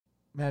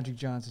Magic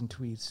Johnson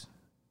tweets.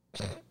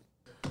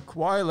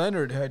 Kawhi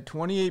Leonard had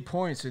 28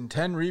 points and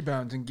 10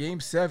 rebounds in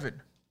Game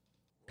 7.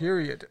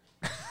 Period.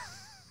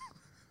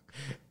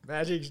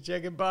 Magic's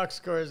checking box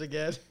scores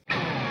again.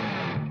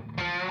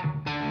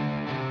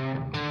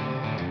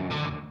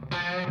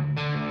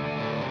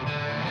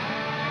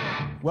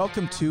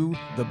 Welcome to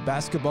The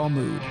Basketball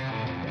Mood.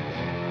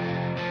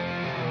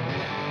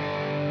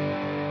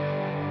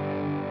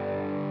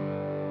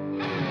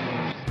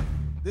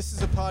 This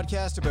is a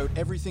podcast about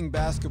everything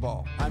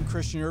basketball. I'm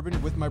Christian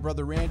Urban with my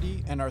brother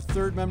Randy, and our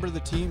third member of the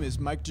team is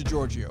Mike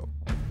DeGiorgio.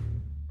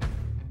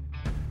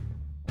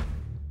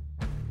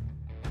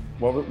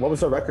 What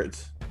was our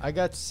records? I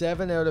got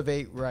 7 out of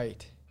 8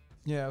 right.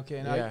 Yeah,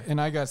 okay,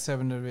 Yeah. I got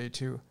 7 out of 8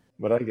 too.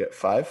 What did I get?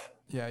 5?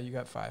 Yeah, you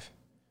got 5.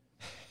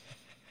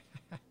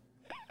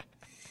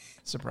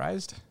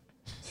 Surprised?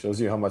 Shows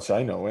you how much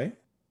I know, eh?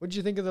 What did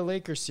you think of the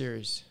Lakers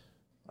series?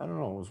 I don't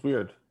know. It was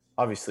weird.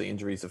 Obviously,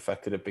 injuries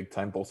affected it big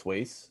time both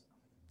ways.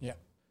 Yeah.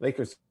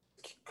 Lakers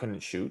couldn't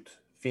shoot.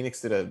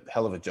 Phoenix did a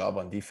hell of a job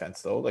on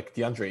defense, though. Like,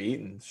 DeAndre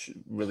Ayton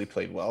really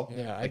played well.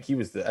 Yeah, like, he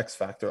was the X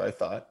factor, I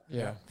thought.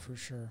 Yeah, for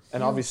sure.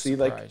 And obviously,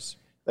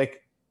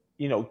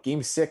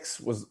 Game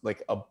 6 was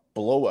like a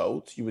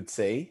blowout, you would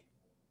say.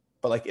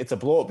 But, like, it's a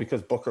blowout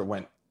because Booker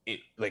went,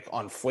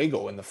 on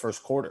fuego in the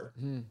first quarter.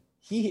 Mm-hmm.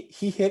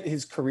 He hit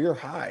his career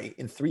high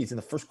in threes in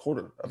the first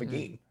quarter of a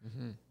game.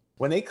 Mm-hmm.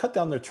 When they cut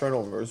down their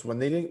turnovers, when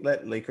they didn't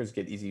let Lakers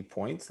get easy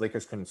points,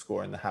 Lakers couldn't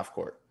score in the half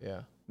court.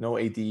 Yeah. No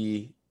AD,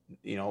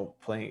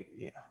 playing.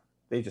 Yeah,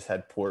 they just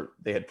had poor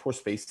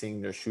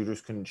spacing. Their shooters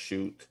couldn't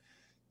shoot.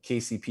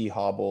 KCP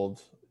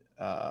hobbled.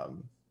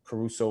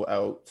 Caruso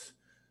out.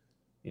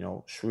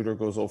 Schroeder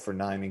goes 0 for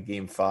 9 in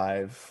Game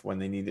 5 when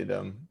they needed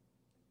him.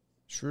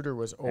 Schroeder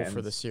was 0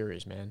 for the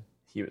series, man.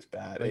 He was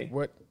bad. Like,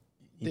 what?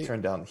 He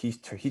turned down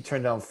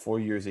 4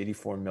 years,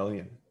 $84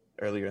 million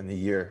earlier in the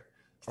year.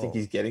 You think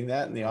he's getting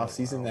that in the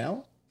offseason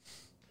now?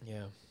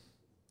 Yeah.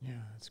 Yeah,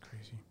 that's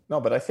crazy.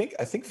 No, but I think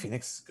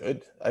Phoenix is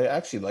good.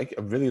 I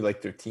really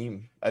like their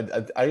team.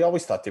 I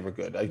always thought they were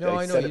good. I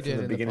said it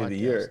from the beginning of the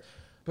year.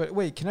 But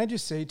wait, can I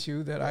just say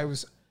too that I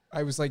was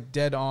like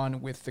dead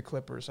on with the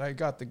Clippers. I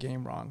got the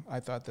game wrong. I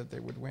thought that they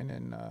would win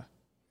in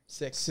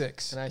 6.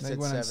 And I said they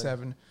went 7. In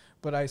 7.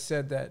 But I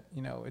said that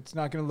it's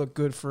not going to look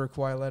good for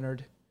Kawhi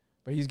Leonard,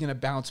 but he's going to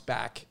bounce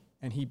back,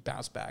 and he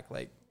bounced back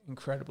like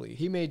incredibly.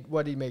 He made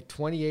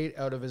 28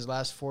 out of his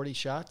last 40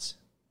 shots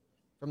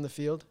from the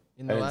field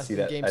in the last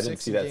Game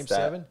 6 and Game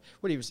 7.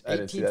 He was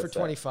 18 for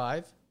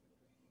 25,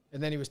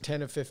 and then he was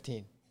 10 of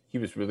 15. He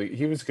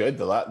was good.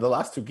 The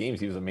last 2 games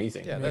he was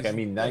amazing. Yeah,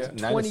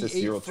 9 assists,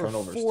 0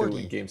 turnovers too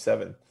in Game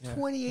 7. Yeah.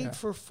 28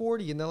 for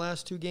 40 in the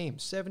last 2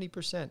 games,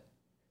 70%.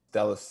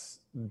 Dallas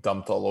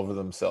dumped all over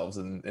themselves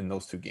in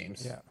those 2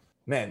 games. Yeah.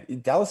 Man,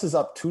 Dallas is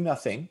up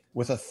 2-0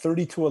 with a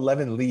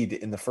 30-11 lead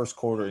in the first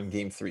quarter in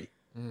Game 3.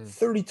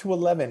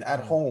 30-11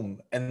 at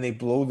home, and they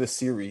blow the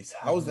series.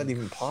 How is that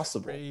even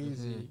possible?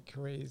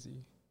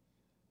 Crazy.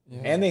 Yeah.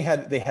 And they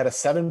had a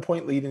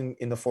 7-point lead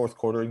in the fourth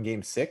quarter in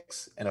Game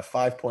 6 and a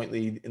 5-point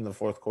lead in the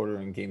fourth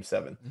quarter in Game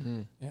 7.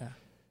 Mm-hmm. Yeah.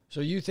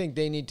 So you think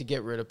they need to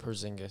get rid of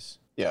Porzingis?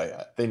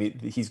 Yeah.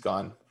 He's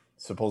gone.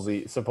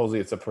 Supposedly it's a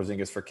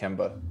Porzingis for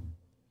Kemba.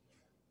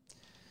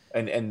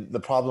 And the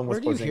problem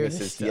with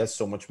Porzingis is he has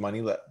so much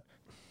money left.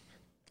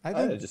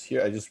 I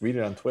just read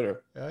it on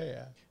Twitter. Oh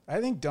yeah. I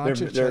think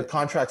Doncic. Their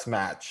contracts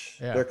match.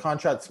 Yeah. Their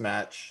contracts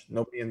match.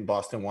 Nobody in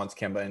Boston wants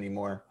Kemba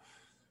anymore.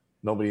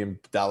 Nobody in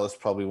Dallas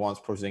probably wants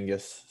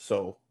Porzingis.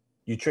 So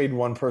you trade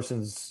one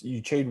person's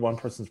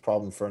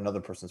problem for another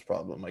person's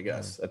problem, I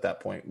guess, at that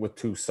point, with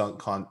 2 sunk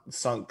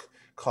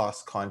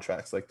cost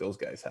contracts like those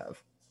guys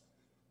have.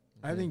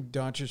 I think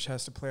Doncic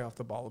has to play off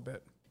the ball a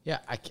bit. Yeah,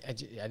 I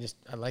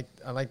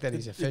like that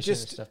he's efficient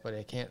and stuff, but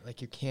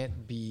you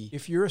can't be.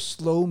 If you're a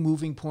slow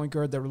moving point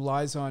guard that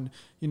relies on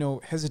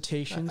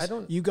hesitations,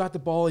 you got the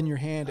ball in your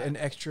hand and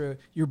extra,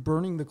 you're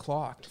burning the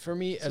clock. For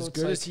me, as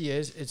good as he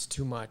is, it's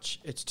too much.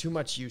 It's too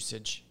much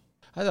usage.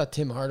 I thought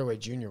Tim Hardaway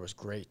Jr. was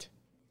great.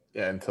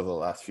 Yeah, until the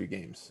last few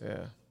games.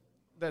 Yeah,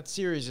 that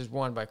series is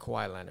won by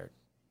Kawhi Leonard.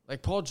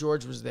 Like Paul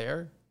George was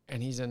there,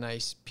 and he's a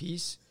nice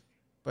piece,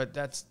 but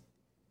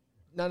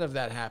none of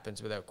that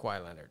happens without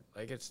Kawhi Leonard.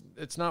 Like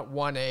it's not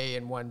 1A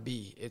and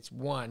 1B. It's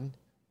 1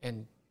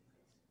 and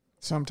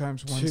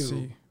sometimes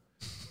 1C.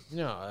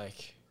 Yeah.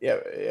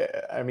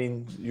 I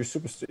mean, his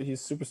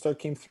superstar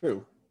came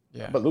through.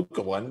 Yeah. But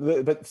Luka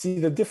won. But see,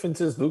 the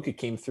difference is Luka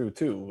came through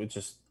too. It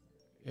just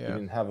he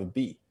didn't have a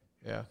B.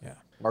 Yeah. Yeah.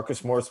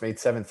 Marcus Morris made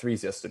 7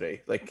 threes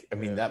yesterday.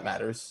 That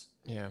matters.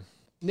 Yeah.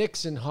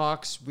 Knicks and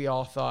Hawks. We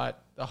all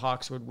thought the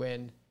Hawks would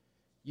win.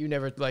 You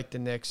never liked the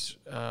Knicks.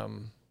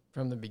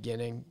 From the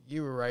beginning,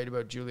 you were right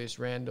about Julius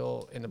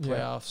Randle in the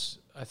playoffs.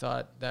 Yeah. I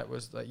thought that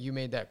was you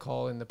made that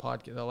call in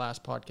the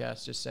last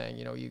podcast, just saying,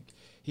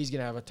 he's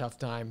going to have a tough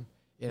time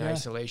in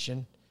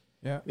isolation.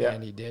 Yeah.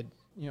 And he did.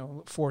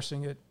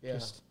 Forcing it. Yeah.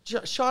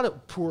 Shot it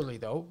poorly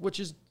though, which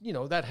is,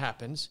 that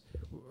happens.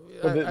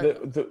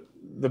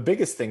 The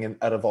biggest thing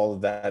out of all of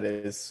that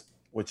is,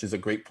 which is a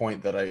great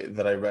point that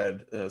I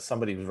read,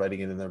 somebody was writing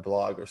it in their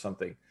blog or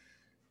something.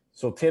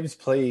 So Tibbs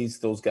plays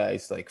those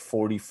guys like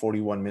 40,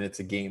 41 minutes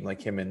a game,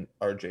 like him and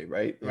RJ,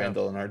 right? Yeah.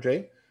 Randall and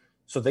RJ.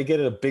 So they get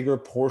a bigger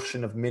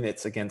portion of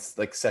minutes against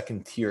like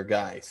second tier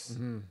guys,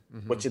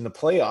 which in the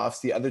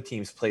playoffs, the other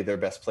teams play their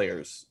best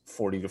players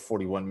 40 to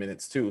 41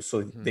 minutes too.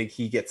 So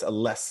he gets a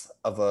less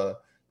of a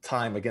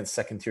time against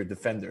second tier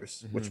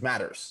defenders, which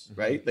matters,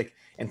 right? Like,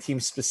 and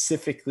teams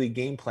specifically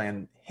game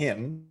plan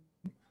him,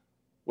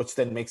 which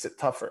then makes it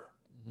tougher.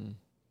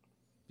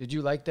 Did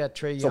you like that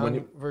Trae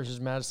Young versus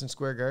Madison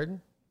Square Garden?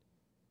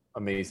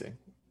 Amazing.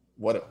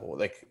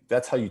 Like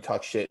that's how you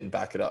talk shit and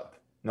back it up.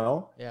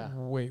 No? Yeah.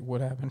 Wait, what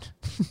happened?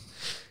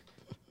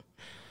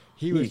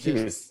 He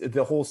was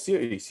the whole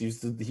series. He was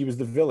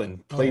the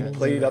villain.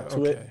 Played up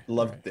to it.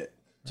 Loved it.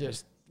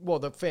 Just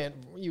the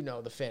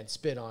fan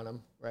spit on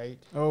him, right?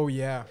 Oh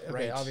yeah, Okay,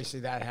 right.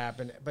 Obviously that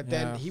happened, but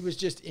then he was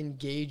just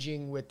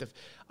engaging with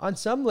on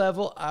some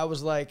level. I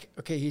was like,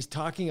 okay, he's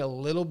talking a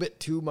little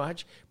bit too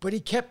much, but he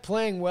kept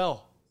playing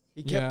well.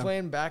 He kept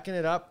playing, backing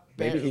it up.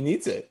 Maybe he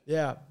needs it.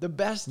 Yeah, the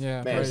best.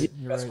 Yeah, man. right,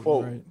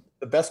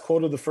 The best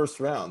quote of the first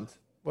round.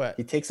 What?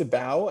 He takes a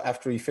bow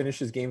after he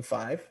finishes game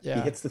 5. Yeah.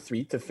 He hits the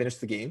 3 to finish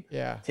the game.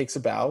 Yeah. Takes a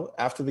bow.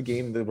 After the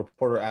game, the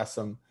reporter asks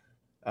him,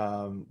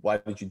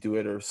 why did you do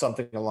it? Or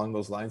something along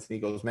those lines. And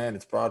he goes, man,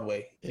 it's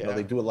Broadway. You know,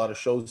 they do a lot of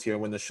shows here.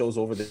 When the show's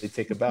over, they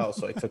take a bow.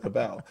 So I took a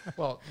bow.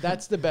 Well,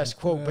 that's the best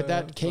quote, but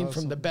that came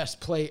from the best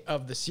play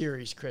of the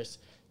series, Chris.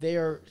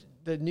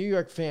 The New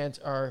York fans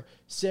are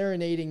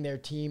serenading their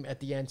team at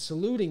the end,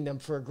 saluting them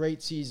for a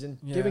great season,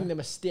 giving them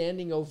a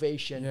standing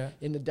ovation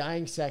in the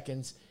dying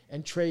seconds.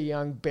 And Trae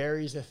Young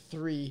buries a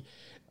 3,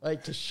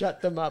 like to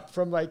shut them up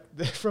from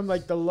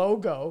the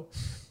logo,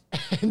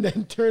 and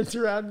then turns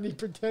around and he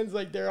pretends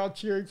like they're all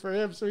cheering for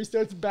him. So he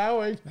starts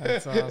bowing.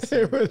 That's awesome.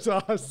 It was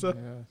awesome.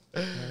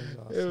 Yeah, that was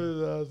awesome. It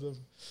was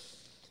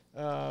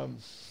awesome.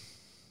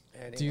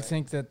 Anyway. Do you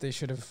think that they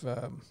should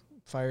have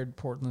fired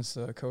Portland's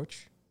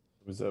coach?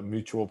 It was a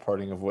mutual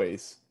parting of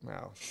ways.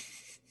 Wow.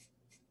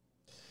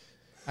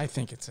 I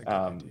think it's a good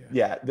idea.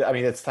 Yeah, I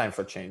mean, it's time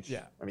for change.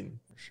 Yeah, I mean,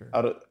 for sure.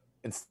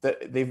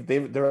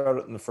 They're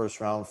out in the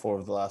first round 4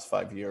 of the last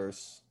 5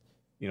 years.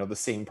 You know, the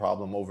same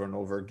problem over and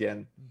over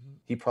again.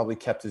 He probably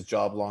kept his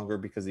job longer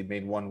because he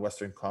made one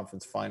Western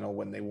Conference final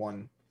when they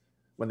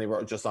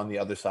were just on the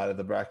other side of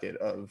the bracket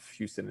of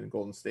Houston and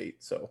Golden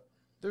State. So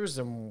there was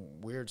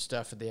some weird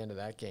stuff at the end of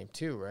that game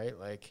too, right?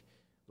 Like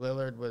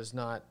Lillard was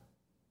not.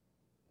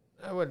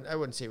 I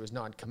wouldn't say he was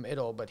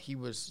non-committal, but he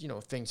was.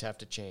 Things have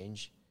to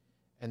change.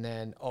 And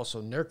then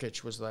also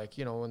Nurkic was like,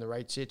 in the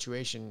right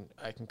situation,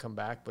 I can come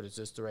back, but is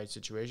this the right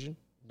situation?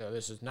 No,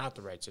 this is not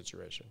the right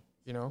situation.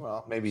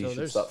 Well, maybe he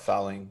should stop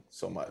fouling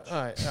so much.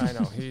 I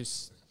know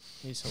he's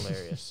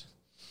hilarious.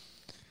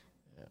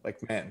 Yeah.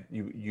 Like, man,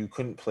 you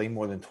couldn't play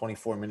more than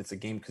 24 minutes a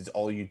game because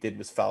all you did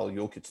was foul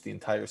Jokic the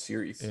entire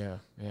series. Yeah.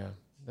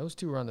 Those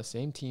two were on the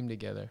same team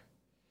together,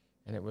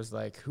 and it was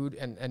like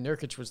and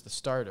Nurkic was the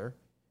starter,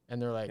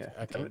 and they're like,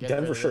 okay,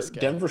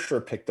 Denver sure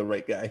picked the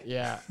right guy.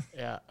 Yeah.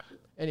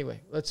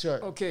 Anyway, let's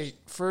start. Okay,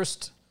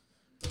 first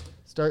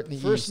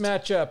East.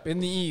 matchup in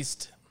the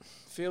East,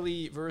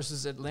 Philly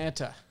versus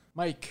Atlanta.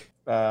 Mike.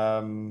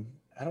 I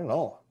don't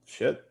know.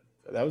 Shit,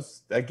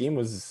 that game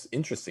was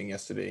interesting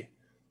yesterday.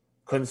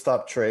 Couldn't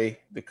stop Trae.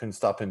 They couldn't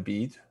stop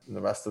Embiid, and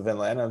the rest of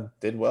Atlanta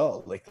did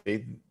well. Like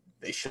they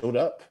showed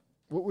up.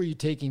 What were you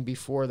taking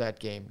before that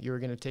game? You were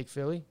going to take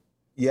Philly?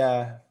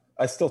 Yeah,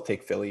 I still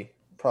take Philly.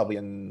 Probably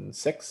in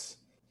 6.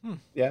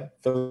 Yeah,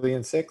 Philly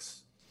in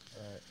 6.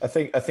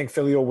 Right. I think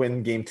Philly will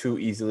win game 2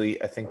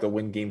 easily. I think they'll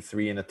win game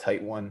 3 in a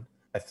tight one.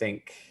 I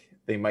think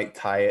they might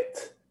tie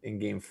it in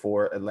game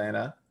 4,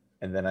 Atlanta.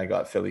 And then I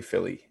got Philly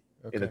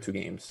in the 2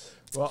 games.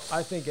 Well,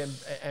 I think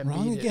Embiid...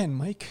 Wrong again,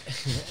 Mike.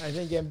 I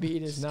think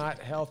Embiid is not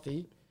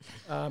healthy,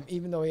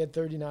 even though he had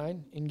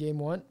 39 in game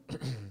 1.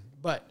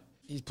 But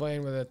he's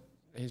playing with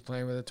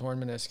a torn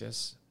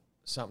meniscus.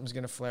 Something's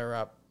going to flare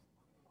up,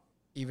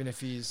 even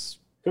if he's...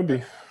 Could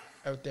be.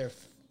 Out there.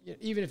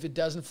 Even if it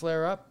doesn't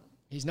flare up,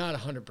 he's not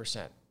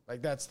 100%.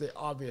 Like, that's the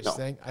obvious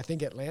thing. I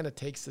think Atlanta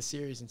takes the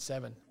series in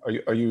 7.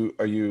 Are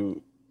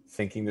you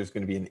thinking there's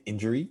going to be an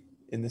injury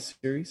in this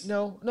series?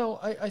 No.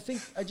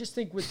 I just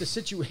think with the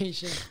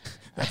situation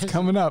that's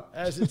coming up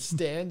as it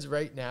stands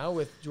right now,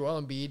 with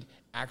Joel Embiid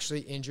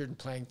actually injured and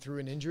playing through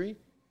an injury,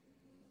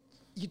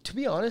 to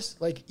be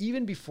honest, like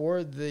even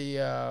before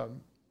the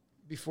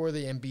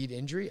Embiid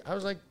injury, I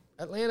was like,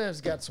 Atlanta has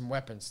got some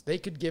weapons. They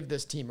could give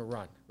this team a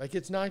run. Like,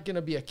 it's not going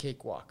to be a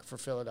cakewalk for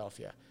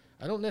Philadelphia.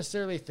 I don't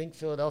necessarily think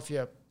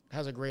Philadelphia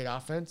has a great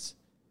offense.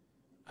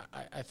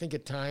 I think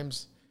at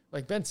times,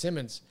 like Ben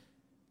Simmons,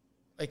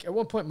 like at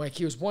one point, Mike,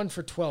 he was 1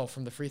 for 12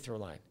 from the free throw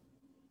line.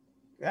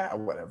 Yeah,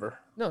 whatever.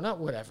 No, not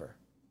whatever.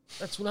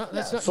 That's not.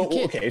 So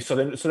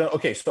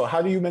So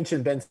how do you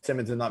mention Ben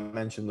Simmons and not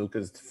mention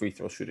Luka's free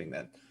throw shooting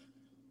then?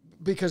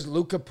 Because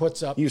Luka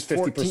puts up... He was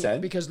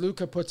 50%. Because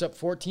Luka puts up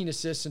 14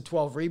 assists and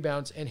 12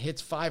 rebounds and hits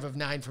 5 of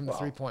 9 from the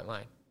three-point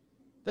line.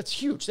 That's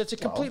huge. That's a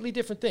completely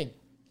different thing.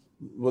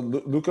 Well,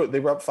 Luka, they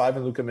were up 5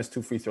 and Luka missed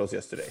 2 free throws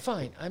yesterday.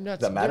 Fine. I'm not...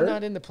 Does that matter? They're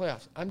not in the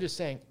playoffs. I'm just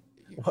saying,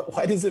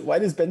 Why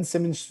does Ben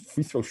Simmons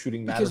free throw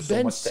shooting matter Because so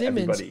Ben much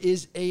Simmons to everybody?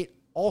 is a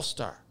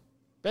all-star.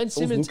 Ben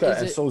So's Simmons Luka is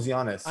and a, so's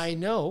Giannis. I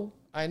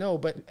know,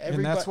 but everybody.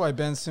 And that's why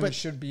Ben Simmons but-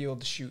 should be able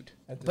to shoot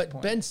at this But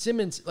point. Ben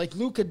Simmons, like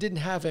Luka, didn't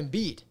have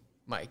Embiid,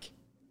 Mike.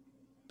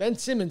 Ben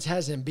Simmons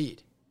has Embiid.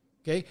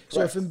 Okay,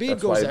 so if Correct. Embiid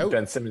That's goes why out,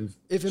 Ben Simmons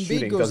if Embiid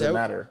shooting goes doesn't out,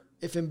 matter.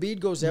 if Embiid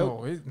goes out,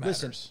 No, it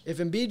listen, matters. if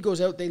Embiid goes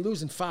out, they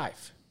lose in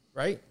 5,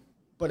 right?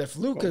 But if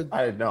Luka,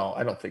 I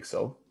don't think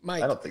so.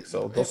 Mike, I don't think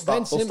so. if They'll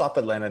Ben stop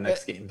Atlanta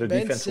next game. Their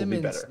Ben defense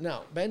Simmons, will be better.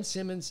 No, Ben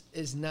Simmons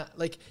is not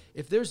like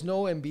if there's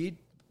no Embiid,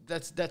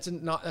 that's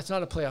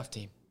not a playoff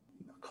team.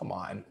 Come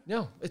on.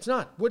 No, it's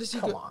not. What is he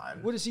Come good?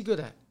 on. What is he good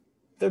at?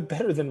 They're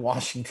better than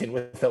Washington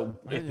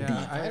without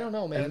Embiid. I don't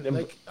know, man. and-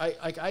 Like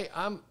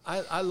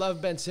I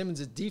love Ben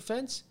Simmons'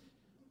 defense,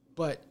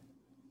 but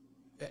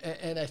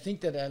and I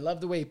think that I love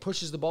the way he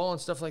pushes the ball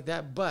and stuff like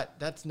that. But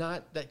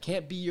that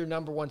can't be your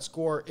number one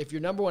scorer if your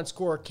number one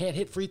scorer can't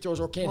hit free throws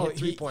or can't hit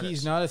 3-pointers.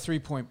 He's not a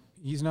 3-point.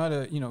 He's not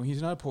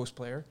a post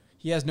player.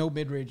 He has no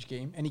mid-range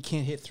game, and he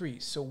can't hit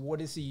threes. So what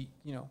is he?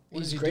 What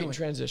He's is he great doing? in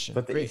transition.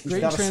 But Great. he's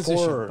great not a transition,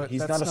 scorer. but He's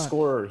that's not a not-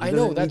 scorer. He I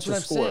know doesn't that's need what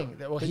to I'm score. saying.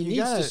 Well, But he you needs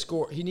to gotta-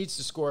 score. He needs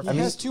to score. He From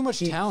has too much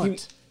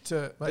talent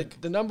to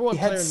like. the number one He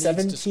player had needs to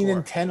 17 score.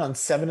 and 10 on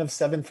 7 of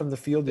 7 from the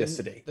field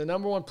yesterday. The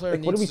number one player Like,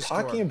 needs what are we to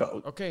talking score.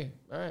 about? Okay,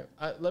 all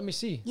right. Let me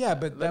see. Yeah,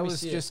 but Let that me was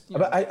see it. just.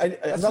 But I'm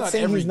that's not not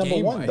saying every he's number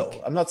game, one, Mike.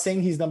 though. I'm not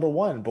saying he's number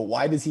one, but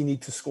why does he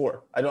need to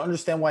score? I don't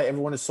understand why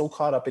everyone is so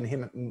caught up in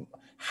him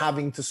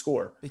having to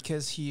score.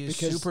 Because he is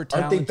Because super Aren't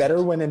talented. they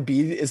better when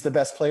Embiid is the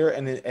best player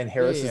and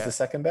Harris Yeah. is the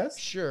second best?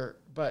 Sure,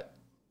 but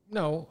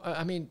no.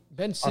 I mean,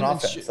 Ben On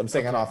Simmons. offense. I'm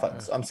saying on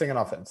offense. I'm saying on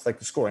offense,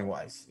 like scoring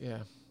wise.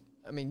 Yeah,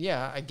 I mean,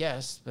 yeah, I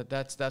guess, but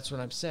that's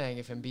what I'm saying.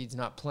 If Embiid's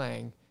not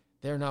playing,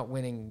 they're not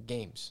winning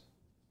games.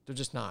 They're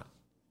just not.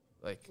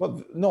 Like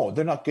Well, no,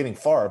 they're not getting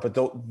far, but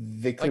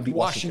they could like beat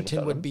Washington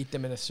without would him. beat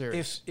them in a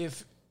series.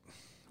 If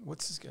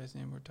what's this guy's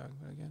name we're talking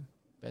about again?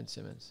 Ben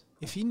Simmons.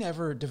 If he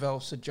never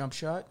develops a jump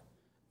shot,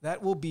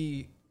 that'll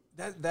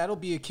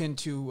be akin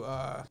to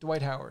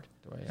Dwight Howard.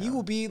 He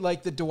will be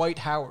like the Dwight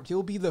Howard.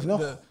 He'll be the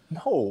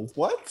No,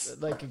 what?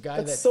 Like a guy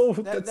That's that so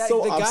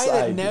the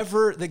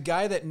offside.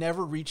 guy that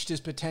never reached his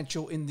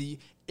potential in the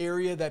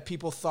area that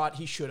people thought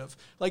he should have.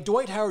 Like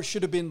Dwight Howard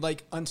should have been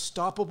like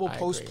unstoppable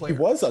post agree. player. He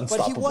was but he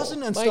unstoppable. wasn't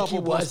Mike, unstoppable. he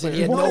post wasn't. player.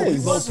 He had no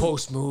was. low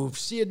post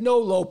moves. He had no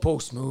low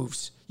post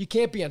moves. You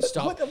can't be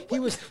unstoppable. what- He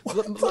was. what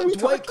are we Dwight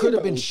talking could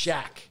have been about?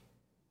 Shaq.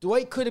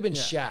 Dwight could have been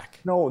Shaq.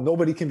 No,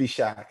 nobody can be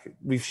Shaq.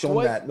 We've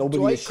shown that. Nobody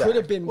Dwight is Shaq. could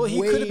have been. Well,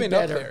 he way could have been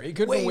better. up there. He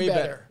could have been way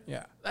better.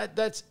 Yeah.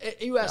 That's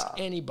you ask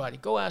anybody.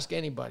 Go ask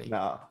anybody.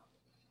 Nah.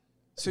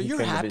 So he you're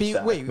couldn't have been happy?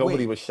 Shaq. Wait, Nobody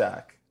wait. was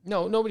Shaq.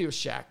 No, nobody was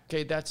Shaq.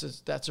 Okay,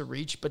 that's a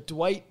reach. But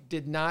Dwight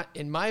did not,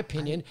 in my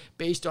opinion,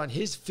 based on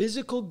his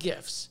physical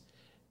gifts,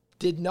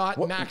 did not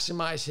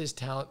maximize his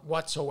talent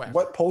whatsoever.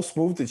 What post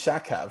move did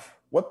Shaq have?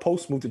 What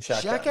post move did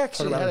Shaq have? Shaq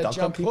actually Turn around had and a dunk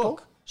on jump people?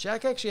 hook.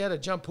 Shaq actually had a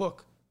jump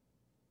hook.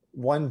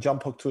 One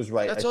jump hook to his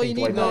right. That's I all think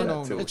you need, Dwight man. had No,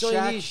 that no. too. That's all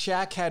you need.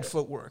 Shaq had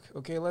footwork.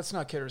 Okay, let's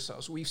not kid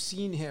ourselves. We've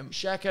seen him.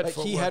 Shaq had He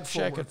footwork. had Shaq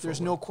footwork. had There's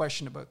footwork. no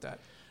question about that.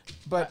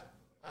 But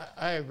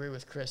I agree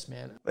with Chris,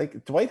 man.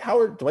 Like Dwight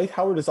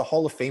Howard is a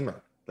Hall of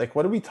Famer. Like,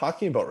 what are we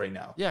talking about right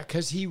now? Yeah,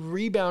 because he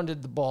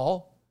rebounded the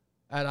ball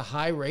at a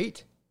high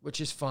rate,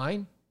 which is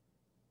fine.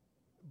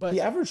 But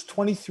He averaged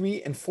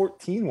 23 and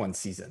 14 one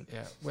season.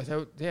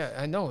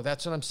 I know.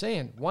 That's what I'm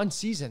saying. One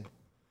season.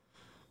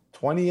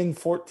 20 and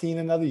 14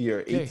 another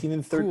year. 18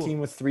 and 13 cool.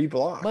 with 3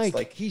 blocks. Mike,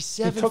 like he's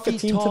he 7 took a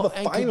feet team tall to the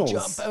and finals. could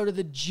jump out of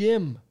the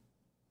gym.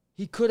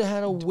 He could have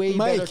had a way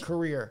Mike. better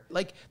career.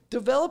 Like,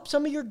 develop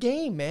some of your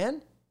game,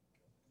 man.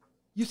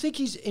 You think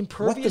he's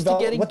impervious to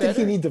getting what better? did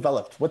he need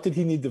developed? What did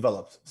he need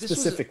developed This was-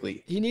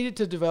 specifically? he needed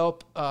to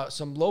develop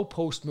some low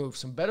post moves,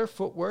 some better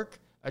footwork,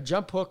 a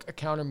jump hook, a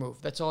counter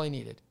move. That's all he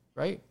needed,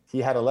 right? He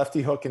had a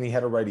lefty hook and he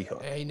had a righty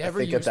hook. He I never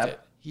think used at it.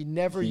 He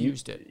never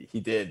used it. He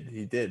did.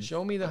 He did.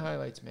 Show me the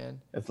highlights, man.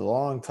 It's a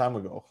long time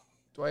ago.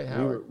 Dwight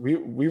Howard.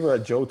 We were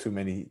at Joe too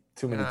many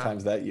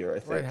times that year, I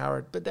think. Dwight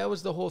Howard. But that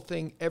was the whole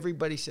thing.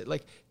 Everybody said,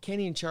 like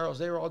Kenny and Charles,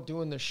 they were all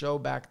doing their show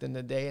back in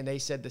the day, and they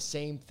said the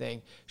same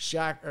thing.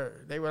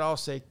 They would all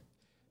say,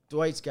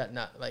 Dwight's got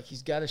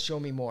he's got to show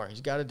me more.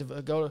 He's got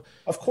to go to.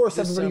 Of course,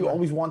 this everybody summer.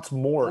 always wants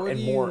more What and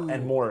do more you-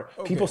 and more.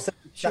 Okay, People said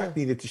Shaq sure.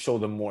 needed to show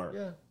them more.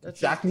 Yeah, that's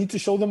Shaq need to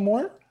show them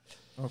more?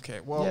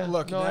 okay, well, Yeah,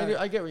 look. no, now-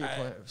 I get what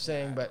you're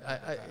saying, but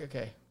I get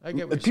what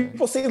Like, you're saying.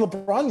 people say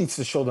LeBron needs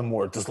to show them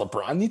more. Does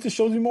LeBron need to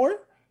show them more?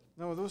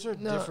 No, those are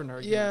No, different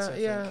arguments. Yeah, I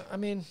think. yeah. I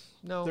mean,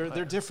 no,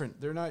 They're different.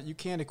 They're not. You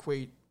can't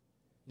equate,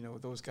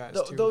 those guys.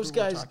 to those who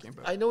we're guys. talking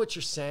about. I know what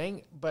you're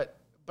saying, but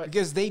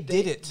Because they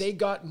did it. They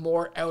got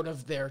more out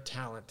of their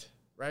talent,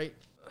 right?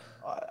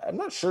 I'm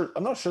not sure.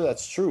 I'm not sure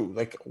that's true.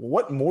 Like,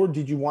 what more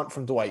did you want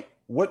from Dwight?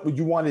 What would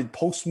you wanted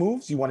post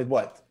moves? You wanted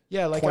what?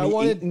 Yeah, like I 28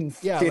 wanted. and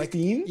Yeah,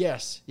 15? like,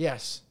 yes.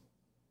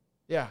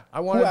 Yeah, I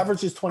Who wanted.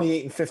 averages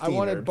 28 and 15? I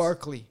wanted Herbs?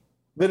 Barkley.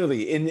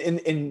 Literally,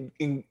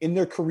 in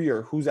their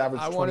career, who's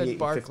averaged I 28 wanted and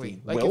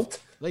Barkley. 15? Wilt?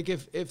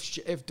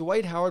 If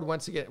Dwight Howard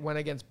went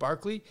against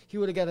Barkley, he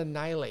would have got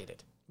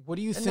annihilated. What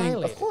do you think?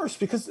 Annihilate. Of course,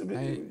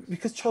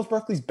 because Charles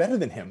Barkley's better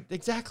than him.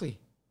 Exactly.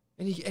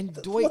 And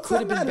Dwight What's could that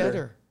have been matter?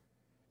 better.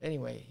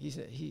 Anyway,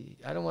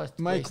 I don't want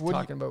to Mike, waste what do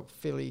talking about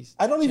Phillies.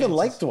 I don't even chances.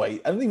 like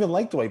Dwight. I don't even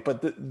like Dwight.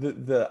 But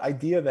the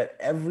idea that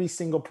every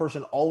single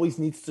person always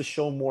needs to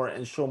show more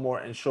and show more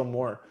and show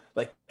more.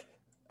 Like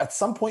at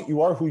some point,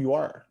 you are who you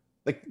are.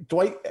 Like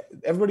Dwight,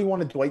 everybody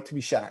wanted Dwight to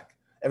be Shaq.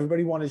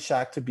 Everybody wanted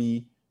Shaq to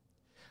be.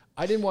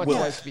 I didn't want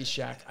Dwight to be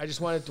Shaq. I just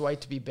wanted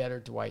Dwight to be better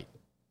Dwight.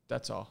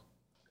 That's all.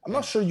 I'm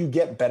not sure you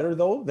get better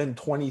though than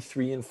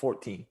 23 and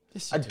 14.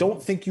 Yes, you I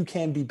don't think you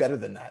can be better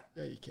than that.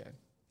 Yeah, you can.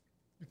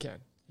 You can.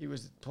 He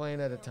was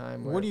playing at a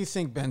time where... What do you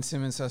think Ben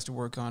Simmons has to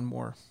work on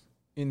more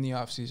in the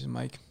offseason,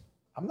 Mike?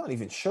 I'm not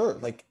even sure.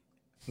 Like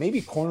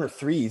maybe corner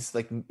threes.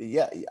 Like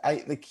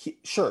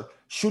sure,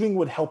 shooting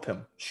would help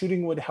him.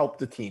 Shooting would help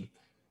the team.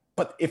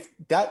 But if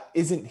that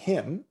isn't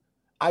him,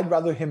 I'd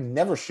rather him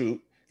never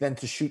shoot than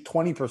to shoot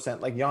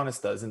 20% like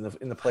Giannis does in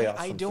the playoffs.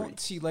 I don't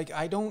see, like,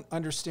 I don't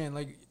understand.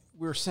 Like,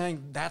 we're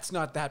saying that's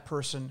not that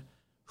person.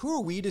 Who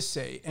are we to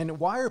say? And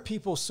why are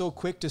people so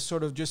quick to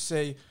sort of just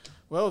say,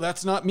 well,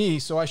 that's not me,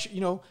 so I should,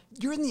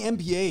 you're in the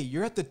NBA.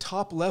 You're at the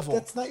top level.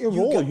 That's not your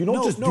role. You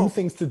don't do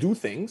things to do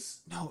things.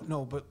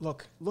 No, but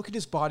look at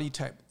his body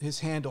type, his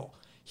handle.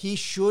 He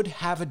should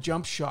have a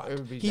jump shot.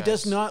 He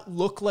does not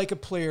look like a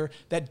player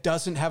that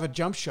doesn't have a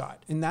jump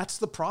shot. And that's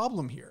the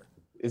problem here.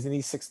 Isn't he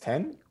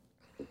 6'10"?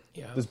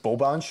 Yeah. Does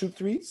Boban shoot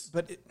threes?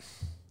 But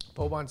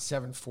Boban's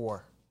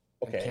 7'4".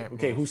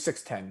 Okay. Who's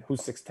 6'10"?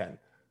 Who's 6'10"?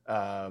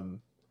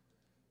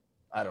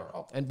 I don't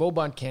know. And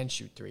Boban can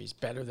shoot threes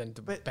better than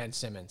Ben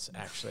Simmons,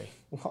 actually.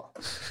 Well,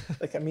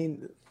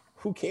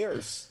 who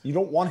cares? You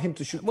don't want him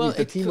to shoot Well,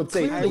 threes. The team would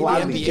say, clearly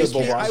gladly the give NBA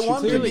Boban I shoot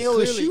want him to threes. be able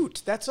to Clearly-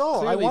 shoot. That's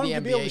all. I clearly want the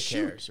him to be able NBA to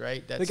shoot. cares,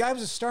 right? The guy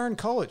was a star in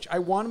college. I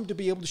want him to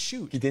be able to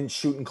shoot. He didn't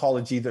shoot in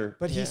college either.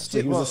 But he So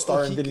still he was well, a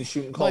star he- and didn't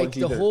shoot in college Mike,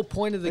 either. the whole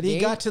point of the But game he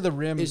got to the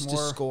rim is to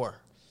more. score.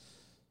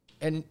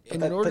 And in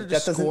that- order but to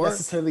that doesn't score,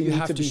 necessarily you need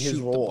have to be his shoot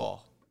the role.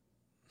 ball.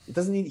 It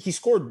doesn't need. He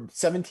scored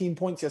 17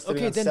 points yesterday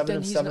Okay, on then 7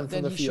 of he's 7 not, from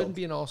then the he shouldn't field.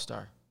 be an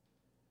all-star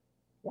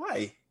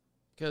Why?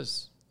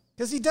 because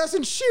Because he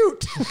doesn't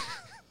shoot.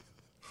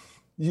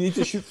 You need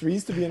to shoot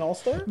threes to be an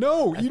all-star?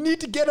 No, you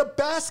need to get a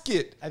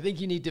basket. I think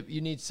you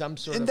need some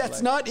sort And of that's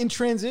like, not in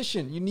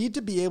transition. You need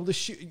to be able to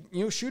shoot,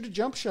 shoot a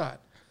jump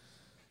shot.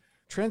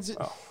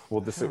 Oh,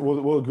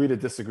 we'll agree to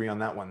disagree on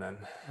that one then.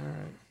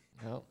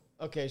 No.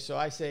 Okay, so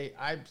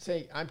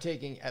I'm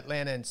taking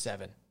Atlanta in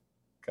 7.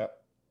 Okay.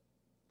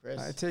 Chris?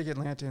 I take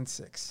Atlanta in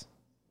 6.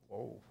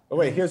 Whoa. Oh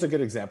wait, here's a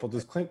good example.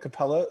 Does Clint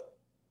Capella?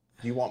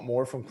 Do you want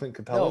more from Clint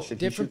Capella? No, Should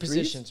he different shoot threes?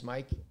 positions,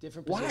 Mike.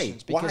 Different Why?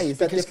 positions. Why is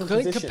that because different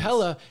Clint positions?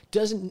 Capella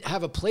doesn't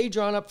have a play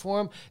drawn up for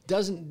him,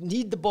 doesn't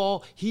need the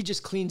ball. He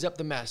just cleans up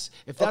the mess.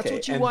 If that's Okay,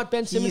 what you and want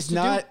Ben Simmons to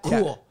not- do, yeah.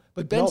 cool.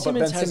 But Ben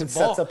Simmons has a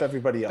ball. sets up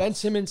everybody else. Ben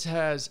Simmons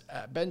has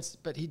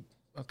but he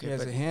okay, He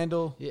has but a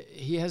handle.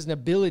 he has an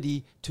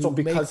ability to So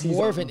make because he's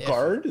more a of an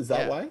guard, effort. is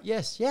that Yeah. why?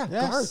 Yes,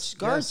 Yes,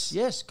 guards.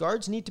 Yes,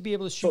 guards need to be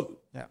able to shoot. So,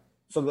 Yeah.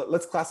 so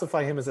let's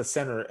classify him as a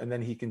center, and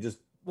then he can just.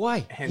 Why?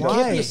 He handle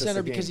can't be a this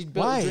center game. because he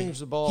Why?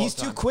 brings the ball. He's all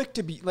the too time. quick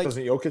to be like.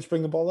 Doesn't Jokic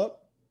bring the ball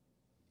up?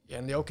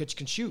 And Jokic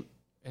can shoot,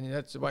 and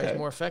that's why Okay. he's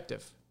more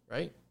effective,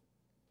 right?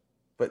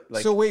 But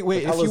like, So wait.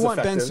 If Capella's you want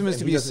Ben effective Simmons and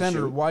to he be a doesn't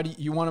center, shoot. why do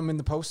you want him in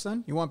the post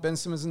then? You want Ben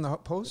Simmons in the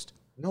post?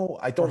 No,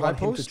 I don't Or high want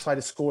him to post? try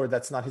to score.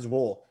 That's not his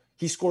role.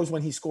 He scores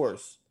when he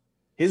scores.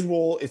 His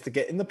role is to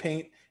get in the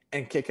paint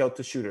and kick out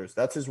the shooters.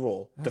 That's his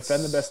role.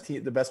 Defend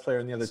the best player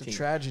on the other It's a team.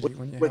 tragedy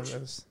when you which,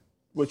 have those.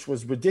 which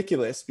was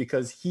ridiculous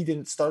because he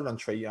didn't start on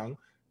Trae Young.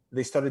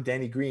 They started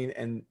Danny Green,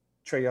 and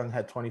Trae Young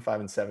had 25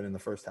 and 7 in the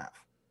first half.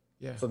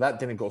 Yeah. So that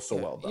didn't go so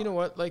Yeah. well. Though. You know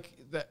what? Like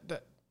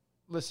that.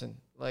 Listen,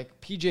 like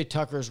PJ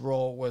Tucker's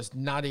role was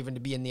not even to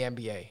be in the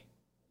NBA,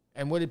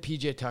 and what did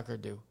PJ Tucker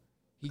do?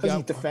 Because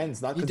he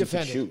defends, not He because he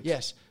can defended, shoot.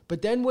 yes.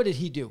 But then what did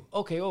he do?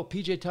 Okay,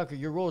 PJ Tucker,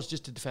 your role is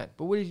just to defend.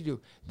 But what did he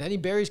do? Then he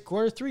buries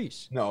corner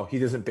threes. No, he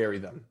doesn't bury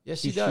them.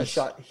 Yes, he does.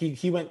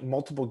 He went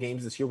multiple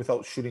games this year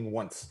without shooting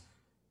once.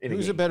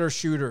 Who's a better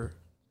shooter?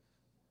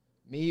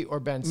 Me or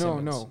Ben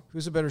Simmons? No.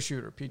 Who's a better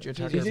shooter? PJ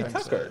Tucker. PJ or Ben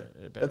Tucker.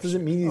 Simmons. That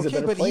doesn't mean he's a Okay,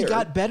 better but player. he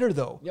got better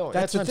though. No,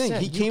 that's the what I'm thing.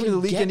 saying. He You came to can the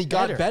league get and he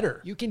got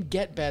better. You can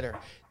get better.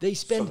 They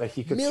spend that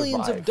he could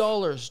millions survive. of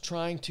dollars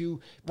trying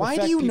to. Why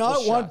do perfect you not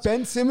people's want shots.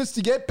 Ben Simmons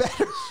to get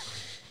better?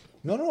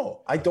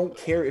 No. I don't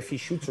care if he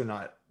shoots or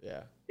not.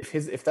 Yeah.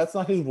 If that's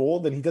not his role,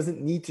 then he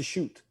doesn't need to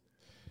shoot.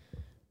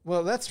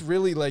 Well, that's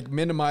really like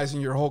minimizing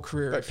your whole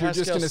career. But If you're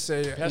just going to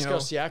say, Pascal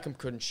Siakam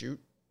couldn't shoot,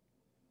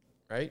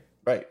 right?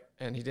 Right.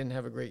 And he didn't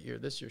have a great year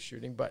this year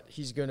shooting, but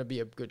he's going to be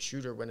a good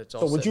shooter when it's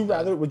all. So would said you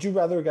and done.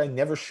 rather a guy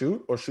never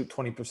shoot or shoot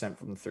 20%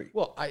 from the three?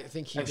 Well, I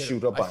think he And did.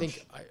 shoot a I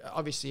think bunch.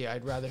 obviously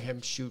I'd rather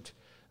him shoot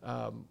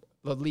the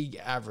league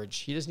average.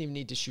 He doesn't even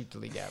need to shoot the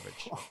league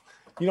average.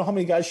 You know how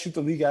many guys shoot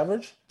the league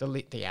average?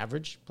 The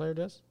average player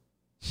does.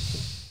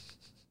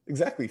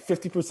 Exactly.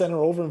 50% are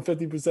over and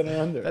 50%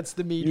 are under. That's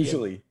the median.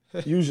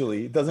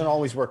 Usually. It doesn't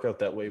always work out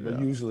that way, but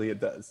usually it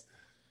does.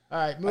 All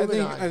right,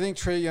 moving on. I think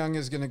Trae Young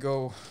is going to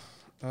go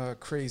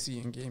crazy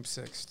in Game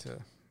 6 to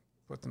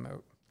put them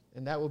out.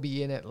 and that will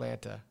be in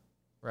Atlanta,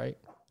 right?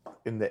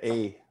 In the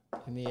A.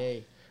 In the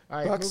A. All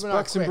right, Bucks, moving on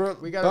Bucks, and quick.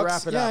 Brooklyn. We got to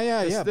wrap it up.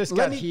 Yeah. This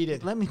got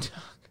heated. Let me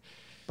talk.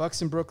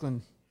 Bucks and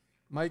Brooklyn.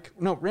 Mike,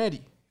 no,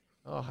 Randy.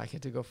 Oh, I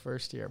get to go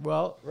first here.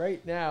 Well,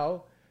 right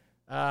now,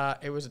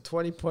 it was a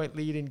 20-point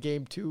lead in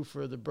Game 2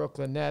 for the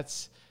Brooklyn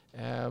Nets,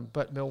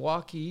 but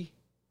Milwaukee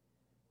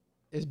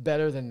is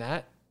better than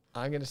that.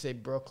 I'm going to say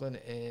Brooklyn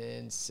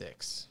in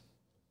 6.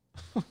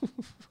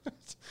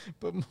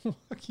 But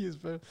Milwaukee is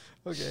better.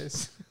 Okay.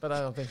 But I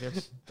don't think they're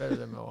better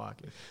than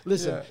Milwaukee.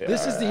 Listen, Yeah.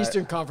 this is the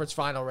Eastern Conference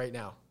Final right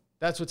now.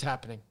 That's what's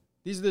happening.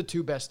 These are the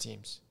two best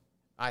teams,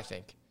 I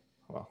think.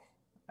 Well,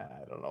 I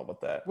don't know about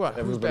that. What?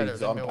 Who's better Everybody's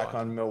than back Milwaukee?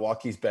 on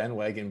Milwaukee's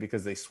bandwagon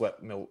because they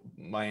swept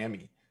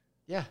Miami.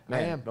 Yeah, Man,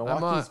 I am.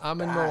 Milwaukee's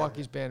I'm in bad.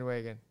 Milwaukee's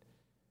bandwagon.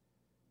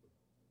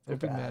 They're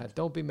Don't be bad. mad.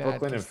 Don't be mad.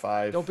 Brooklyn in 'cause-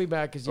 5. Don't be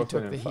mad because you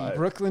Brooklyn took the in Heat. 5.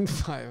 Brooklyn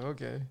 5.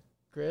 Okay.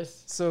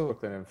 Chris, So,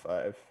 Brooklyn in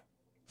 5.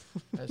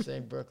 I'm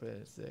saying Brooklyn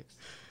at 6.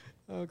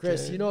 okay.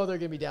 Chris, you know they're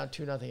going to be down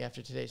 2-0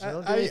 after today, so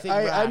don't do I anything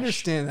I rash.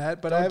 understand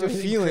that, but Don't I have do a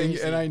anything feeling,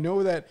 crazy. and I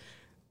know that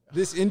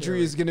this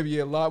injury is going to be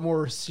a lot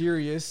more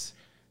serious.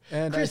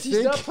 And Chris, I he's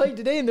think, not playing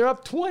today, and they're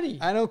up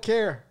 20. I don't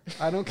care.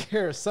 I don't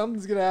care.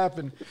 Something's going to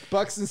happen.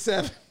 Bucks and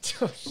 7.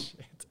 Oh, shit.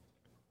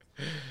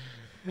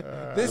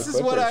 This The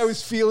is what I Clippers.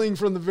 was feeling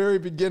from the very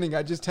beginning.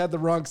 I just had the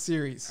wrong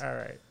series. All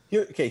right.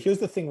 Here's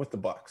the thing with the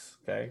Bucks,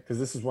 okay? Because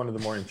this is one of the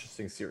more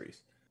interesting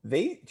series.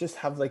 They just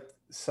have like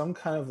some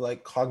kind of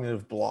like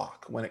cognitive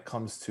block when it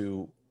comes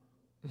to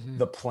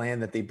the plan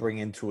that they bring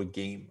into a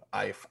game.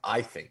 I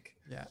think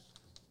Yeah.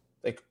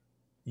 like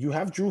you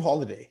have Drew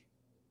Holiday.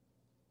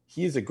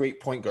 He is a great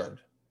point guard.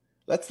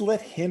 Let's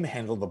let him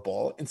handle the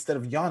ball instead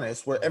of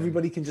Giannis, where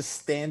everybody can just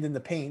stand in the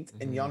paint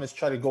and Giannis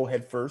try to go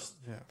head first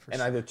Yeah, for and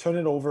sure. either turn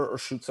it over or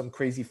shoot some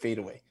crazy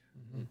fadeaway.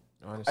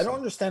 Honestly. I don't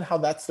understand how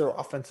that's their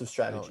offensive No,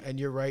 strategy. and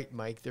you're right,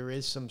 Mike. There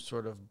is some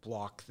sort of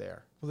block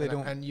there. Well, they And-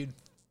 don't- And you'd.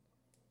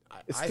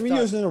 It's I 3 thought-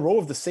 years in a row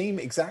of the same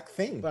exact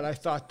thing. But I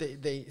thought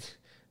they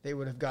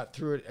would have got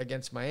through it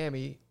against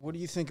Miami. What do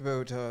you think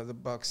about the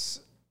Bucks'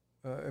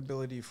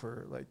 ability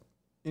for like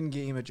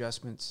in-game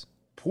adjustments?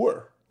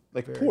 Poor.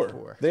 Like Very poor.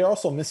 poor. They're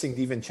also missing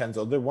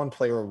DiVincenzo. They're one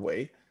player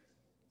away.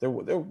 They're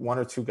one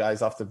or two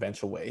guys off the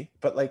bench away.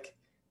 But like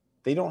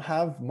they don't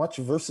have much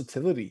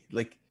versatility.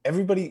 Like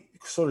everybody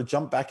sort of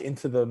jumped back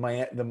into the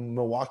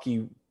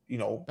Milwaukee, you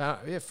know,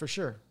 Yeah, for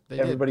sure. They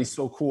everybody's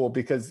so cool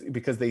because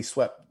they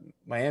swept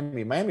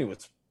Miami. Miami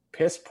was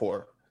piss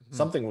poor.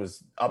 Something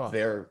was up Well,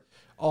 there, did.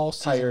 All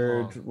season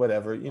tired, long.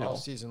 whatever, you All know,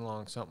 season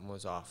long, something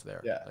was off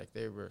there. Yeah. Like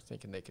they were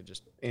thinking they could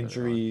just turn it on.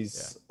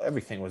 injuries,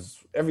 everything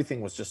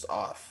was just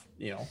off,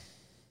 you know.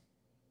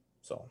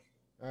 So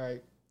Yeah. All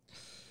right,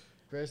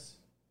 Chris.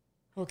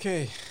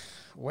 Okay,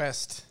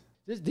 West.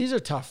 These are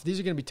tough. These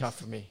are going to be tough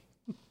for me.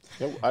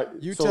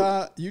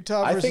 Utah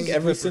I versus think the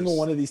every Clippers. single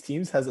one of these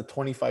teams has a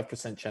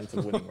 25% chance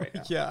of winning right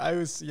now. Yeah.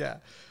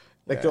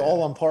 Like Yeah, they're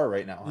all on par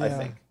right now, I Yeah,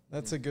 think.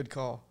 that's a good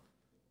call.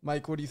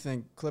 Mike, what do you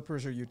think?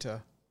 Clippers or Utah?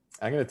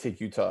 I'm going to take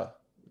Utah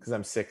because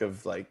I'm sick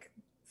of like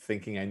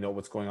thinking I know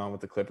what's going on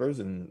with the Clippers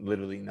and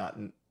literally not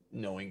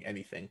knowing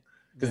anything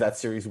because Yeah. that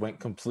series went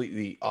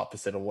completely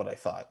opposite of what I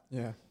thought.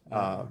 Yeah.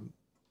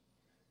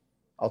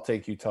 I'll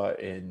take Utah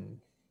in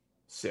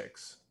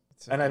 6.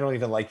 That's And I don't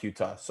even like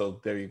Utah,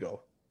 so there you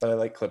go. But I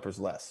like Clippers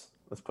less.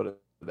 Let's put it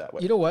that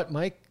way. You know what,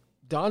 Mike?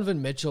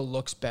 Donovan Mitchell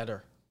looks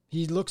better.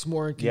 He looks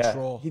more in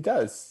control. he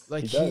does.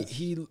 Like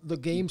he does. the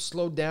game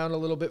slowed down a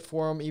little bit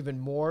for him, even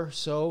more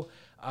so.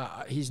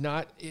 He's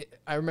not.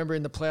 I remember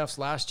in the playoffs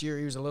last year,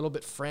 he was a little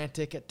bit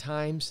frantic at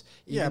times.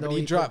 Yeah, even but though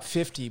he dropped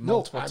 50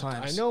 multiple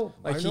times. I know.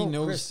 Like I he know,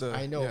 knows Chris, the.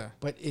 I know. Yeah.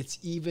 But it's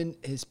even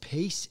his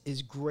pace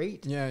is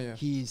great. Yeah.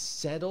 He's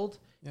settled.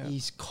 Yeah.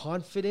 He's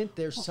confident.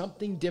 There's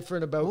something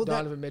different about Well,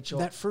 Donovan Mitchell.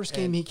 That first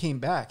game and- he came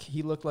back,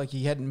 he looked like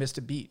he hadn't missed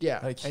a beat. Yeah,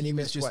 like and he was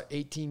missed just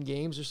 18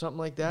 games or something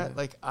like that.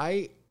 Like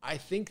I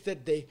think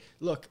that they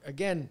look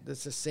again.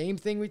 That's the same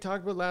thing we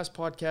talked about last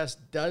podcast.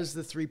 Does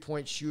the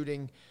 3-point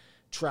shooting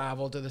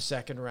travel to the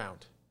second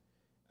round,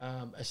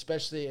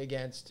 especially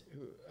against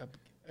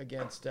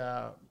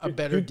a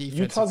better defense?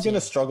 Utah's going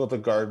to struggle to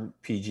guard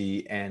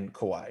PG and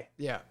Kawhi.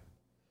 Yeah,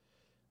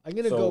 I'm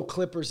gonna go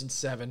Clippers in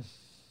 7.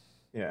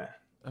 Yeah.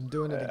 I'm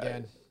doing it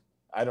again.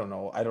 I don't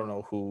know. I don't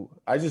know who.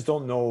 I just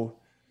don't know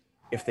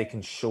if they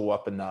can show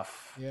up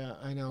enough. Yeah,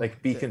 I know.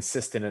 Like be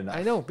consistent enough.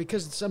 I know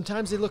because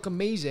sometimes they look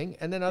amazing,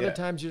 and then other Yeah.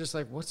 times you're just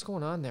like, what's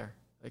going on there?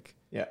 Like,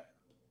 Yeah.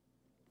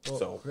 well,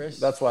 So Chris,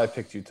 that's why I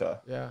picked Utah.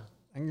 yeah.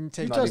 I'm going to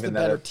take Not Utah's the even that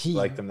better I team.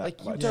 like them that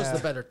Like much. Utah's Yeah.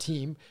 the better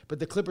team, but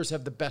the Clippers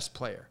have the best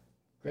player.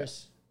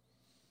 Chris,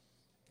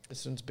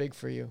 this one's big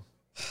for you.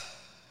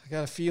 I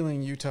got a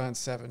feeling Utah in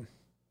 7.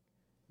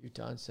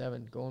 Utah in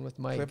 7, going with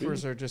Mike.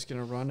 Clippers are just going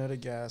to run out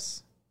of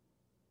gas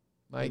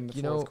in Mike, the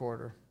you fourth know.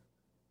 quarter.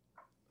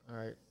 All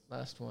right,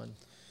 last one.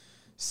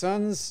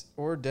 Suns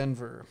or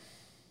Denver?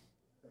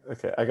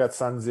 Okay, I got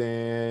Suns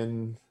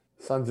in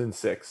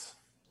 6.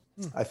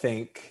 I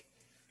think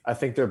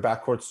their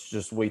backcourt's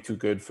just way too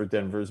good for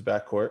Denver's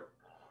backcourt.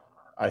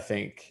 I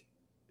think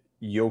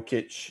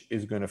Jokic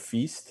is going to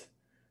feast.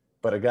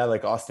 But a guy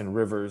like Austin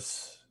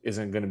Rivers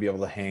isn't going to be able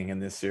to hang in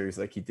this series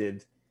like he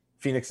did.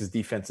 Phoenix's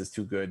defense is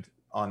too good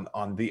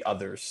on the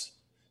others.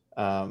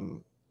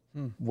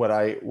 What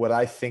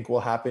I think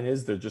will happen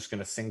is they're just going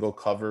to single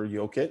cover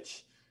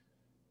Jokic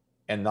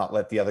and not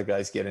let the other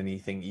guys get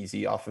anything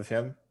easy off of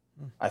him.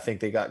 I think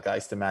they got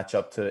guys to match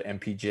up to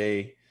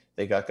MPJ.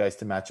 They got guys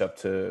to match up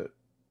to,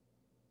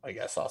 I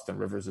guess Austin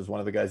Rivers is one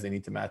of the guys they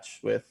need to match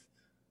with.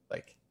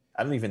 Like,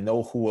 I don't even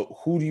know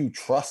who do you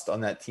trust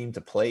on that team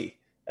to play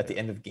at the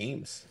end of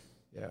games.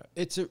 Yeah,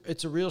 it's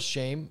a real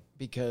shame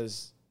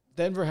because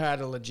Denver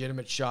had a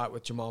legitimate shot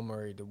with Jamal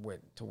Murray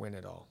to win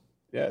it all.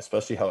 Yeah,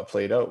 especially how it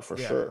played out for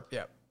sure.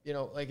 Yeah, you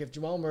know, like if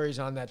Jamal Murray's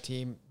on that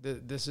team,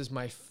 this is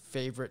my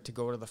favorite to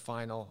go to the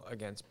final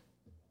against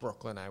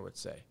Brooklyn, I would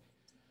say.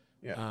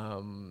 Yeah.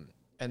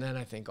 And then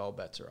I think all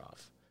bets are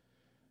off.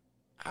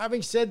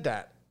 Having said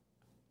that,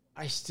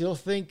 I still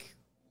think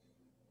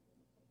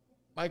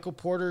Michael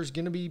Porter is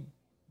going to be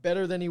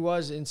better than he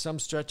was in some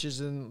stretches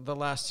in the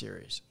last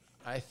series.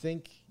 I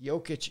think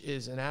Jokic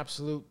is an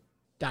absolute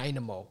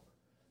dynamo.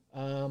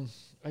 I'm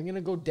going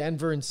to go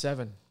Denver in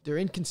 7. They're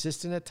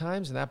inconsistent at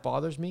times, and that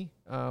bothers me.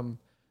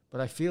 But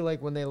I feel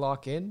like when they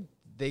lock in,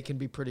 they can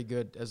be pretty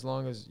good as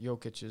long as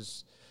Jokic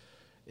is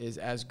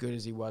as good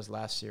as he was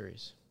last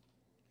series.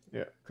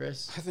 Yeah.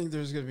 Chris? I think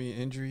there's going to be an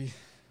injury.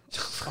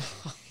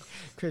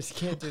 Chris,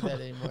 you can't do that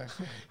anymore.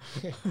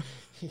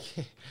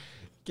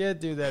 Can't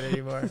do that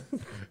anymore.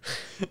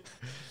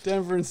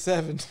 Denver in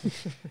 7.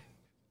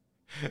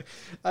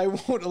 I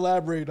won't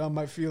elaborate on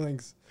my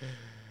feelings.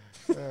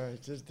 All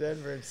right, just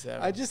Denver in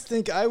 7. I just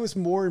think I was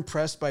more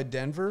impressed by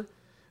Denver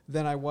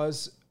than I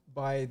was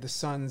by the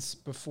Suns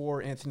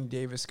before Anthony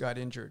Davis got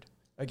injured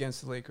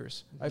against the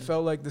Lakers. I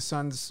felt like the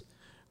Suns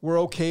were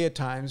okay at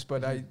times,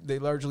 but they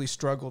largely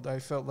struggled. I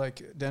felt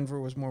like Denver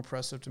was more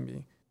impressive to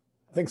me.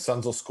 I think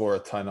Suns will score a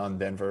ton on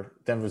Denver.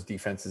 Denver's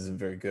defense isn't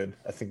very good.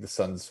 I think the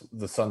Suns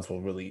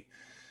will really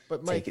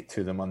take it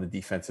to them on the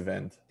defensive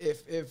end.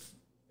 If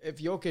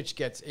Jokic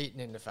gets Ayton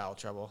into foul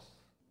trouble,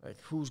 like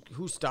who's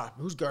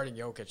guarding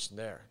Jokic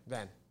there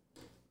then?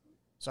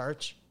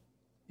 Sarge?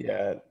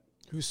 Yeah.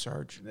 Who's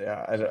Sarge?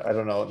 Yeah, I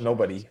don't know.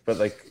 Nobody. But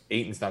like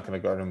Ayton's not going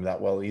to guard him that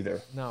well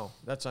either. No,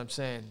 that's what I'm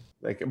saying.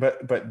 Like,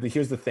 but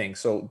here's the thing.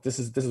 So this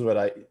is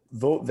what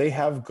though they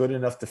have good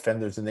enough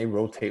defenders and they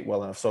rotate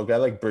well enough. So a guy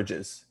like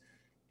Bridges,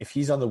 if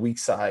he's on the weak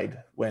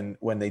side when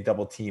they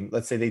double team,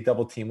 let's say they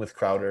double team with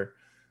Crowder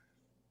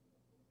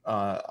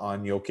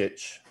on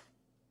Jokic,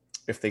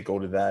 if they go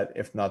to that,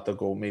 if not, they'll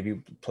go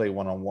maybe play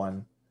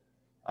one-on-one.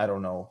 I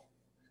don't know.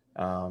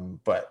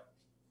 But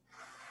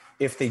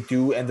if they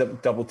do end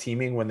up double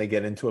teaming when they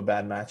get into a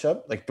bad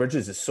matchup, like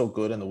Bridges is so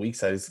good on the weak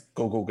side, his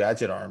go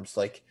gadget arms,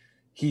 like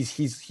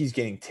he's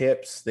getting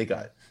tips. They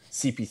got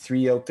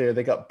CP3 out there.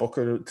 They got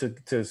Booker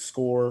to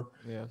score.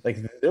 Yeah. Like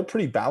they're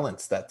pretty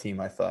balanced, that team,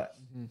 I thought.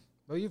 Mm-hmm.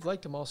 Well, you've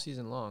liked them all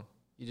season long.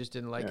 You just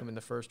didn't like them in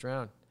the first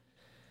round.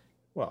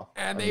 Well,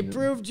 and they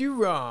proved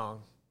you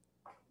wrong.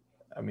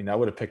 I mean, I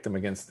would have picked them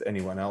against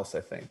anyone else, I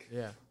think.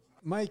 Yeah.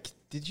 Mike,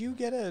 did you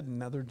get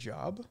another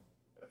job?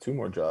 2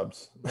 more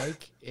jobs.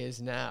 Mike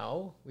is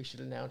now, we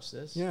should announce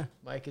this. Yeah.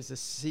 Mike is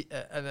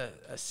an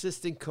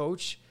assistant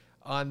coach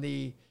in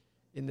the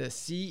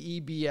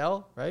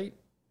CEBL, right?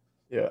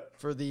 Yeah.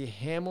 For the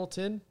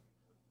Hamilton,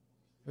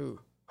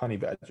 Honey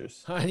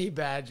Badgers. Honey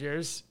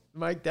Badgers.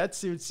 Mike, that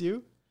suits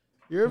you.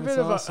 You're a That's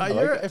bit awesome. of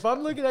a, if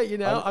I'm looking at you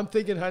now, I'm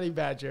thinking Honey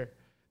Badger.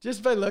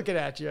 Just by looking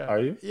at you. Are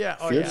you? Yeah.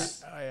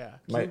 Fierce? Oh, yeah.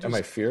 Oh, yeah. Am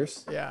I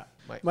fierce? Yeah.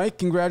 Mike,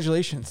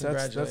 congratulations.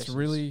 Congratulations. That's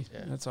really,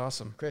 Yeah. that's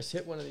awesome. Chris,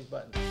 hit one of these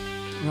buttons.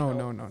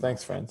 No.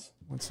 Thanks, friends.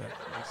 One sec.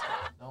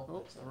 No.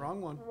 Oh, the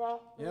wrong one.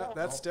 Yeah,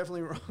 that's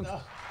definitely wrong.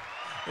 No.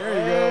 There you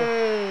go.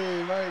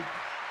 Hey, Mike.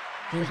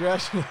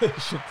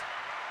 Congratulations.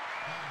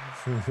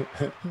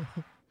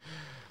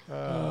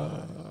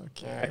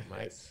 Okay,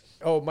 Mike.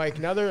 Oh, Mike,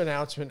 another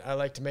announcement I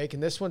like to make,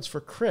 and this one's for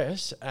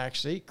Chris,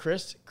 actually.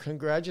 Chris,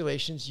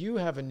 congratulations. You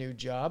have a new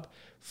job.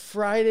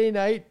 Friday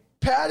night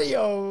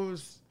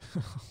patios.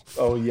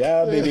 Oh,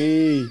 yeah,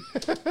 baby.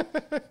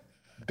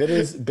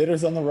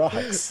 Bitters on the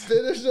rocks.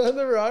 Bitters on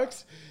the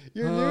rocks.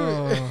 Your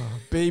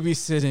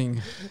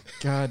Babysitting.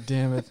 God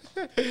damn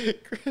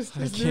it. Chris's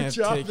I new can't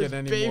job take is it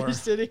anymore.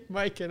 babysitting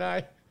Mike and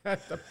I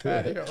at the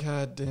patio.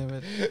 God damn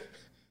it.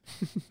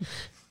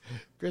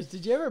 Chris,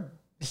 did you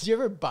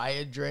ever buy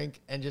a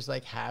drink and just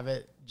like have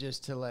it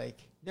just to like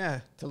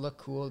to look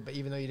cool, but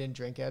even though you didn't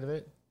drink out of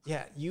it?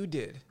 Yeah, you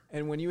did.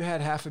 And when you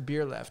had half a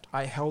beer left,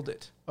 I held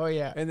it. Oh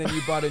yeah. And then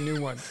you bought a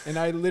new one. And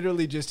I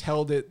literally just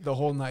held it the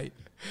whole night.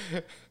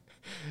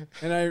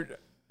 And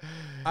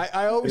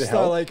I always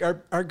thought, like,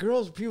 are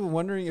people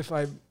wondering if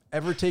I've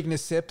ever taken a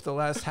sip the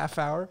last half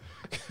hour?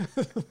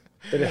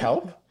 Did it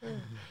help?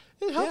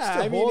 It helps Yeah,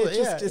 to I mean, hold it's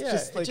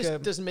just like it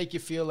just doesn't make you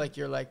feel like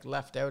you're like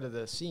left out of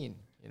the scene,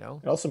 you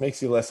know? It also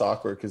makes you less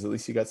awkward because at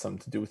least you got something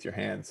to do with your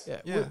hands.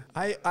 Yeah,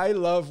 I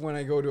love when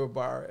I go to a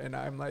bar and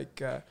I'm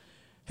like,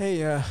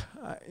 hey,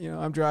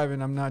 I'm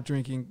driving, I'm not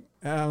drinking.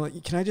 I'm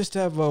like, can I just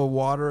have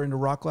water in a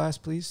rock glass,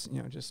 please?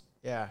 You know, just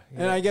Yeah.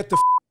 and I get the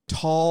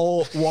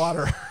tall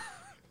water.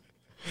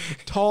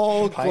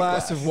 tall Pint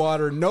glass of glass.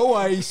 water, no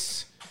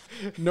ice,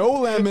 no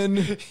lemon.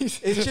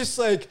 It's just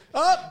like,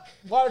 oh,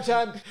 water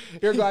time.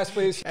 Beer glass,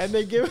 please. And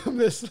they give him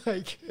this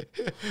like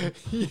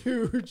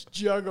huge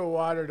jug of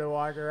water to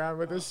walk around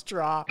with a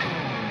straw.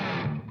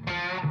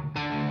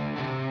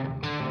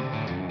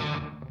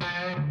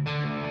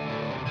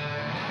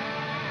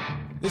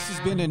 This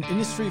has been an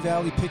Industry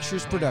Valley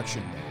Pictures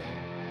production.